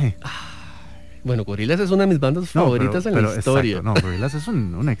el pesaje. Bueno, Gorillaz es una de mis bandas favoritas en la historia. Exacto, no, Gorillaz es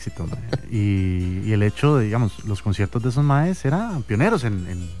un éxito. mae. Y el hecho de, digamos, los conciertos de esos maes eran pioneros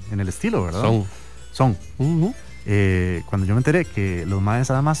en el estilo, ¿verdad? Son. Ujú. Cuando yo me enteré que los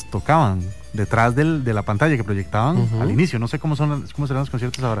maes además tocaban detrás de la pantalla que proyectaban Ujú. al inicio, no sé cómo serán los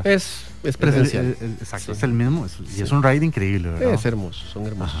conciertos ahora. Es presencial. Exacto, Sí. es el mismo, y es un ride increíble, ¿verdad? Es hermoso, son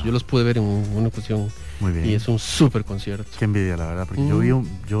hermosos. Ajá. Yo los pude ver en una ocasión Muy bien. y es un súper concierto. Qué envidia, la verdad, porque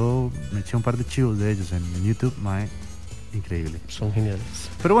yo me eché un par de chivos de ellos en YouTube, mae, increíble. Son geniales.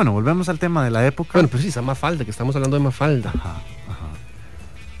 Pero bueno, volvemos al tema de la época. Bueno, pues sí, esa Mafalda, que estamos hablando de Mafalda. Ajá.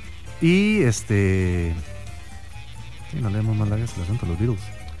 Y sí, no leemos más largas el asunto, los Beatles.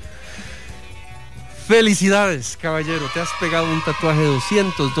 Felicidades, caballero. Te has pegado un tatuaje de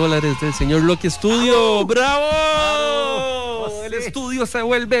 $200 del señor Loki Studio. ¡Bravo! ¡Bravo! El Sí. estudio se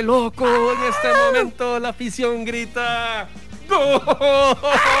vuelve loco. En este momento la afición grita ¡Gol!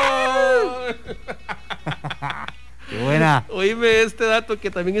 ¡Qué buena! Oíme este dato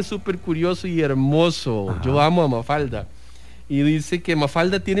que también es súper curioso y hermoso. Ajá. Yo amo a Mafalda. Y dice que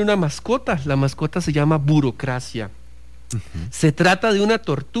Mafalda tiene una mascota. La mascota se llama Burocracia. Se trata de una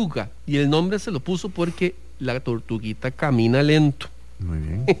tortuga y el nombre se lo puso porque la tortuguita camina lento. Muy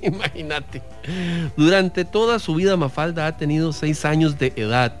bien. Imagínate. Durante toda su vida Mafalda ha tenido 6 años de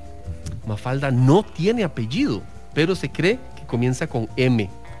edad. Mafalda no tiene apellido, pero se cree que comienza con M.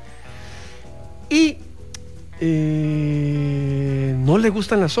 Y no le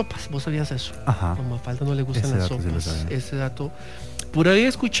gustan las sopas. ¿Vos sabías eso? Ajá. A Mafalda no le gustan Ese las dato sí lo sopas. sabía. Ese dato. Por ahí he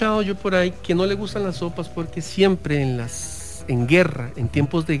escuchado yo que no le gustan las sopas porque siempre en guerra, en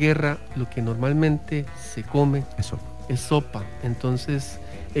tiempos de guerra, lo que normalmente se come Eso. es sopa. Entonces,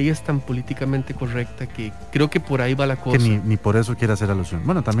 ella es tan políticamente correcta que creo que por ahí va la cosa. Que ni por eso quiere hacer alusión.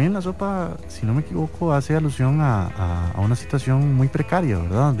 Bueno, también la sopa, si no me equivoco, hace alusión a una situación muy precaria,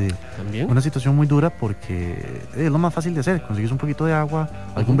 ¿verdad? También. Una situación muy dura porque es lo más fácil de hacer. Consigues un poquito de agua,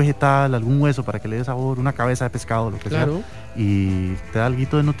 algún vegetal, algún hueso para que le dé sabor, una cabeza de pescado, lo que Claro. sea. Y te da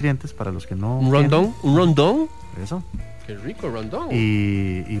algo de nutrientes para los que no... Un rondón. Un rondón. tienen Eso. Qué rico rondón.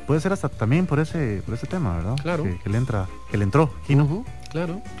 Y puede ser hasta también por ese tema, ¿verdad? Claro. Que le entró. Kino. Ujú,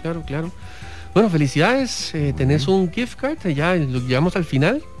 claro. Bueno, felicidades. Tenés un gift card. Ya lo llevamos al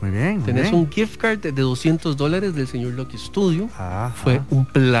final. Muy bien. muy Tenés bien. un gift card de $200 del señor Loki Studio. Ajá. Fue un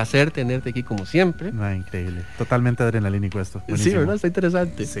placer tenerte aquí como siempre. No, increíble. Totalmente adrenalínico esto. Sí, Buenísimo. ¿verdad? Está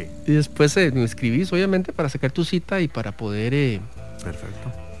interesante. Sí. Y después me escribís, obviamente, para sacar tu cita y para poder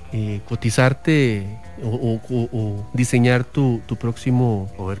Perfecto. cotizarte o diseñar tu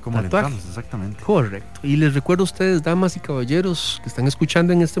próximo O ver cómo le tatuaje. entramos, exactamente. Correcto. Y les recuerdo a ustedes, damas y caballeros que están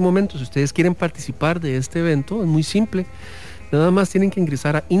escuchando en este momento, si ustedes quieren participar de este evento, es muy simple. Nada más tienen que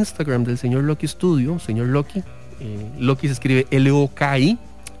ingresar a Instagram del señor Loki Studio, señor Loki. Loki se escribe L-O-K-I.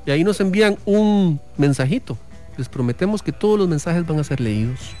 Y ahí nos envían un mensajito. Les prometemos que todos los mensajes van a ser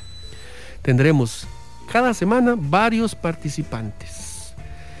leídos. Tendremos cada semana varios participantes.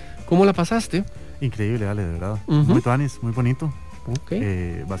 ¿Cómo la pasaste? Increíble, Ale, de verdad. Ujú. Muy tuanis, muy bonito. Ok.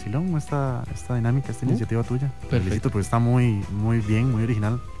 Vacilón esta dinámica, esta iniciativa tuya. Te Perfecto. felicito porque está muy bien, muy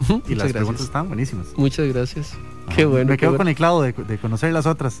original. Ujú, Y muchas las gracias. preguntas están buenísimas. Muchas gracias. Ajá. Qué bueno. Me qué quedo bueno. con el clavo de conocer las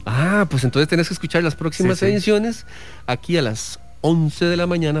otras. Ah, pues entonces tenés que escuchar las próximas Sí, sí. ediciones aquí a las 11 de la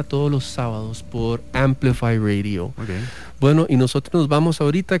mañana todos los sábados por Amplify Radio. Ok, Bueno, y nosotros nos vamos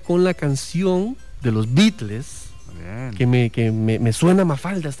ahorita con la canción de los Beatles, muy bien. que me suena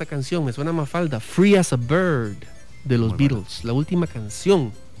Mafalda esta canción, me suena Mafalda, Free as a Bird de los Muy buena. Beatles, la última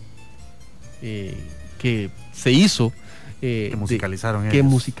canción que se hizo. Que musicalizaron que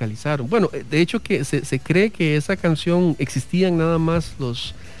ellos. musicalizaron. Bueno, de hecho que se cree que esa canción existían nada más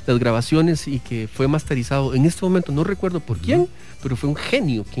las grabaciones y que fue masterizado. En este momento no recuerdo por quién, pero fue un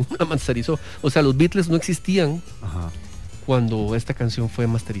genio quien la masterizó. O sea, los Beatles no existían Ajá. cuando esta canción fue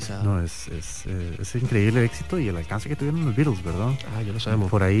masterizada. No, es increíble el éxito y el alcance que tuvieron los Beatles, ¿verdad? Ah, ya lo sabemos.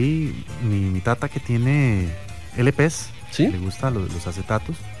 Por ahí, mi tata que tiene LPs, ¿Sí? le gusta los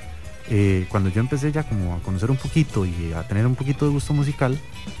acetatos. Cuando yo empecé ya como a conocer un poquito y a tener un poquito de gusto musical,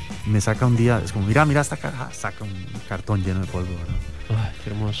 me saca un día, es como, mira esta caja, saca un cartón lleno de polvo, ¿verdad? Ay, qué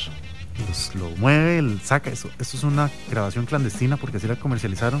hermoso. Lo mueve, saca eso. Esto es una grabación clandestina porque así la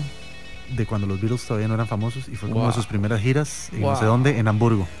comercializaron de cuando los Beatles todavía no eran famosos y fue como Wow. de sus primeras giras en no sé Wow. dónde, en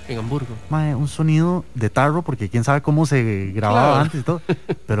Hamburgo. En Hamburgo. Mae, un sonido de tarro porque quién sabe cómo se grababa Claro. antes y todo.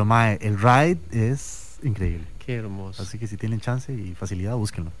 Pero mae, el ride es increíble. Qué hermoso. Así que si tienen chance y facilidad,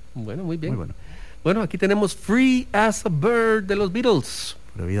 búsquenlo. Bueno, muy bien. Muy bueno. Bueno, aquí tenemos Free as a Bird de los Beatles.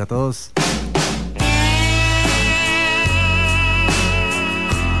 Pura vida a todos.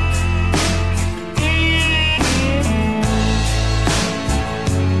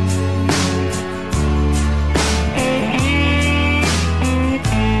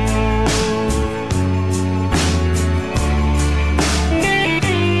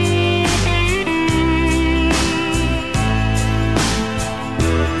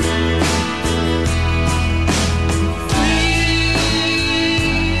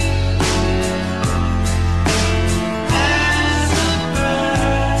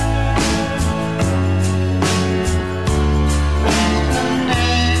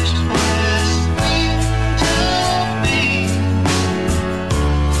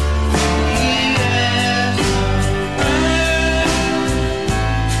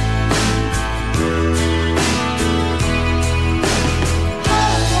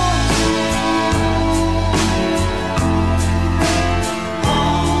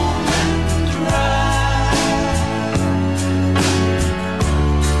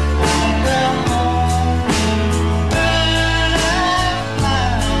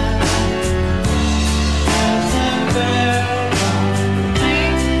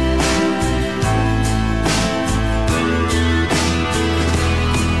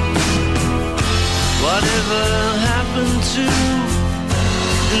 Whatever happened to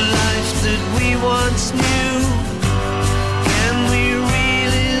the life that we once knew? Can we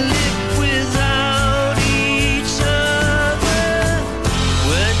really live without each other?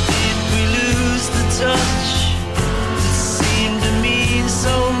 Where did we lose the touch that seemed to mean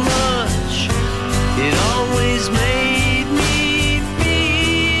so much? It always made me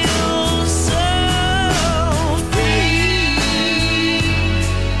feel so free.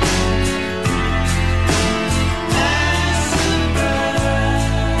 As a bird,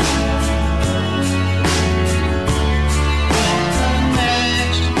 the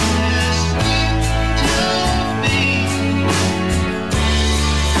next best thing to be.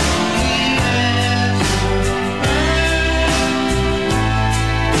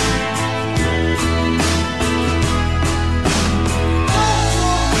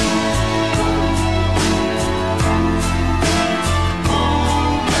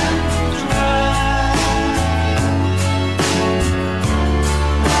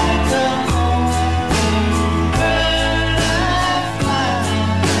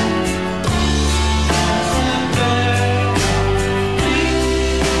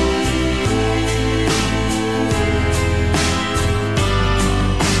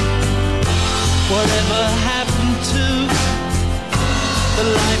 Whatever happened to the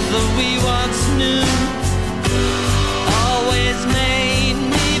life that we once knew? Always made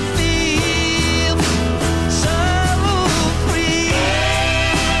me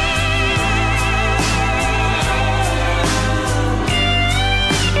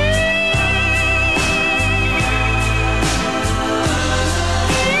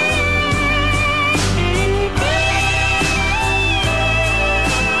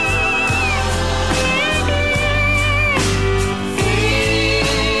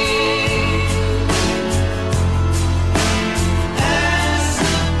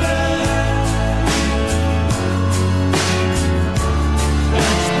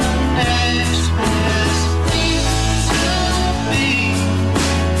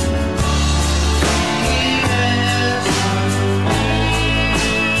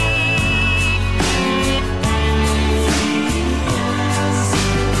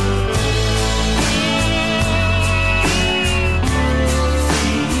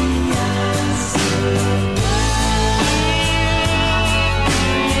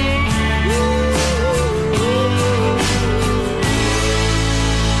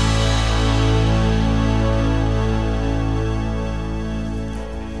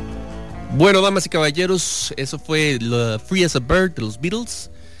Bueno, damas y caballeros, eso fue Free as a Bird de los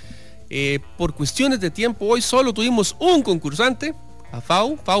Beatles. Por cuestiones de tiempo, hoy solo tuvimos un concursante, a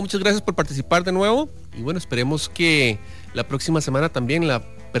Fau. Fau, muchas gracias por participar de nuevo. Y bueno, esperemos que la próxima semana también la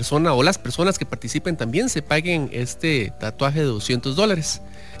persona o las personas que participen también se paguen este tatuaje de $200.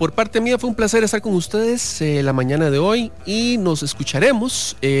 Por parte mía fue un placer estar con ustedes la mañana de hoy y nos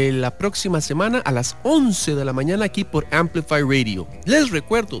escucharemos la próxima semana a las 11 de la mañana aquí por Amplify Radio. Les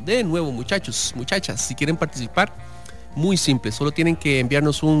recuerdo de nuevo, muchachos, muchachas, si quieren participar, muy simple, solo tienen que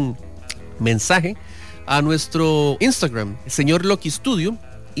enviarnos un mensaje a nuestro Instagram, Señor Loki Studio,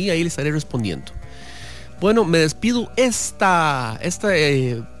 y ahí les estaré respondiendo. Bueno, me despido esta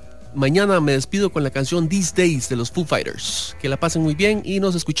mañana me despido con la canción These Days de los Foo Fighters. Que la pasen muy bien y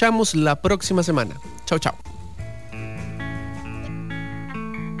nos escuchamos la próxima semana. Chao, chao.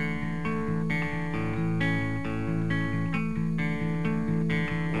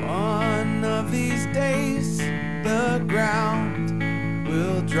 One of these days, the ground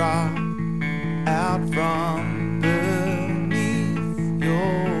will drop out from beneath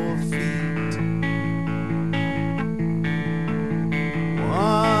your feet.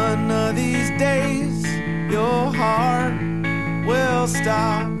 One of these days, your heart will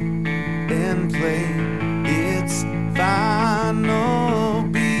stop and play its final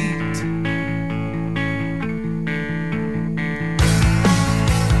beat.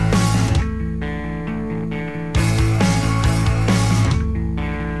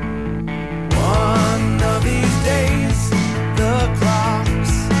 One of these days, the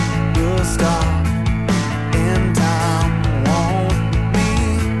clocks will stop and time won't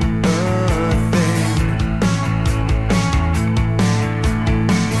mean a thing.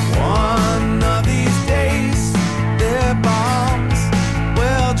 One of these days, their bombs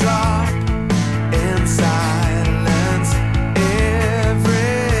will drop and silence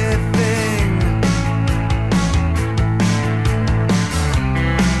everything.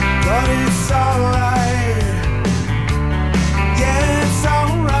 But it's alright, yeah, it's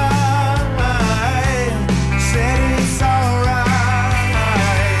alright. Said it's alright.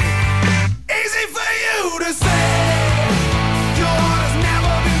 Easy for you to say. Your heart has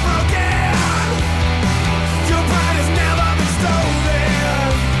never been broken. Your pride has never been stolen.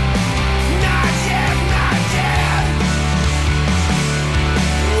 Not yet, not yet.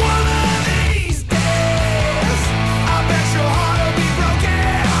 One of these days, I bet your heart will be broken.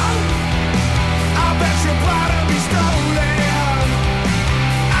 I bet your pride will be stolen.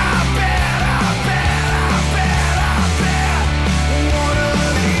 I bet, I bet, I bet, I bet. One of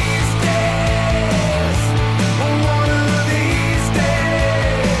these days, one of these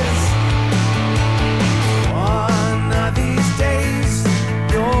days, one of these days,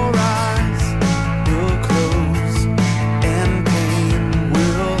 your eyes will close and pain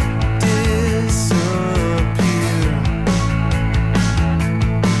will disappear.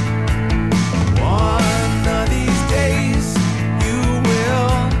 One of these days, you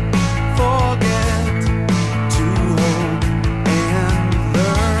will forget to hope and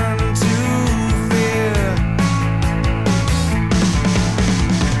learn to fear.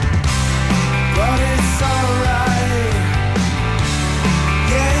 But it's alright,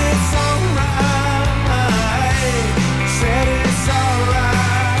 yeah, it's alright. Said it's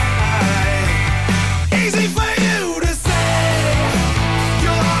alright. Easy for you to say.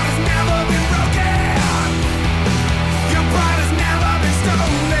 Your heart has never been broken. Your pride has never been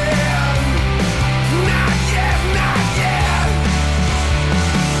stolen. Not yet, not yet.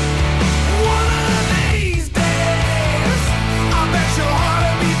 One of these days, I bet your heart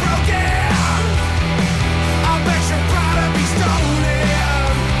will be broken. I bet your pride will be stolen.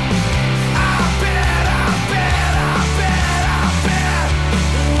 I bet, I bet, I bet, I bet.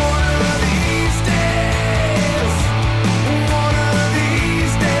 One of these days, one of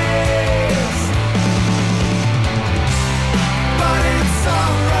these days. But it's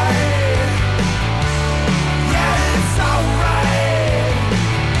alright, yeah, it's alright.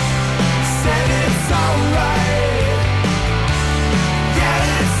 Said it's alright, yeah,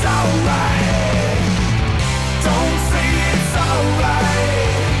 it's alright. Don't say it's alright,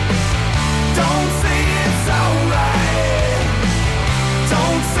 don't say it's alright,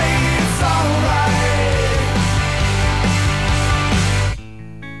 don't say it's alright.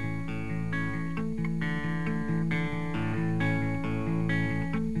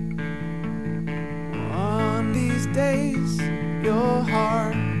 On these days, your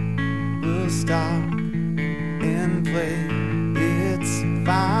heart will stop and play its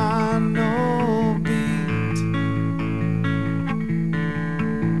final beat.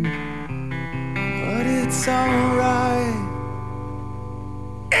 But it's alright.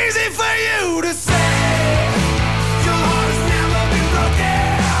 easy for you to say. Your heart has never been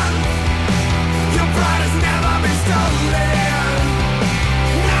broken. Your pride has never been stolen.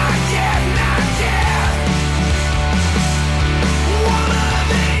 Not yet, not yet. One of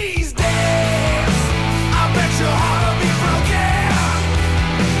these days, I bet your heart will be broken.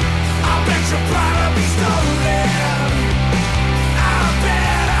 I bet your pride will be stolen. I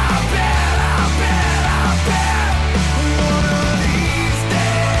bet, I bet, I bet, I bet. One of these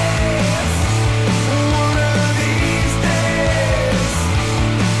days. One of these days.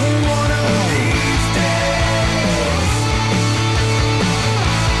 One of these days.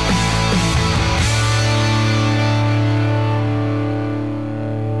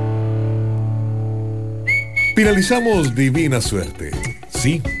 Finalizamos Divina Suerte.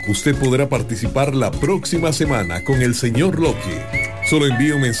 Sí, usted podrá participar la próxima semana con el señor Loki. Solo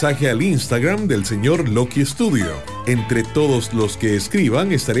envíe un mensaje al Instagram del señor Loki Studio. Entre todos los que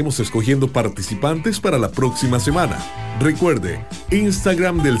escriban estaremos escogiendo participantes para la próxima semana. Recuerde,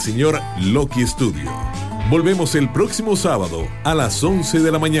 Instagram del señor Loki Studio. Volvemos el próximo sábado a las 11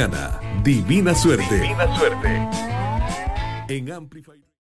 de la mañana. Divina Suerte. Divina Suerte. En Amplify.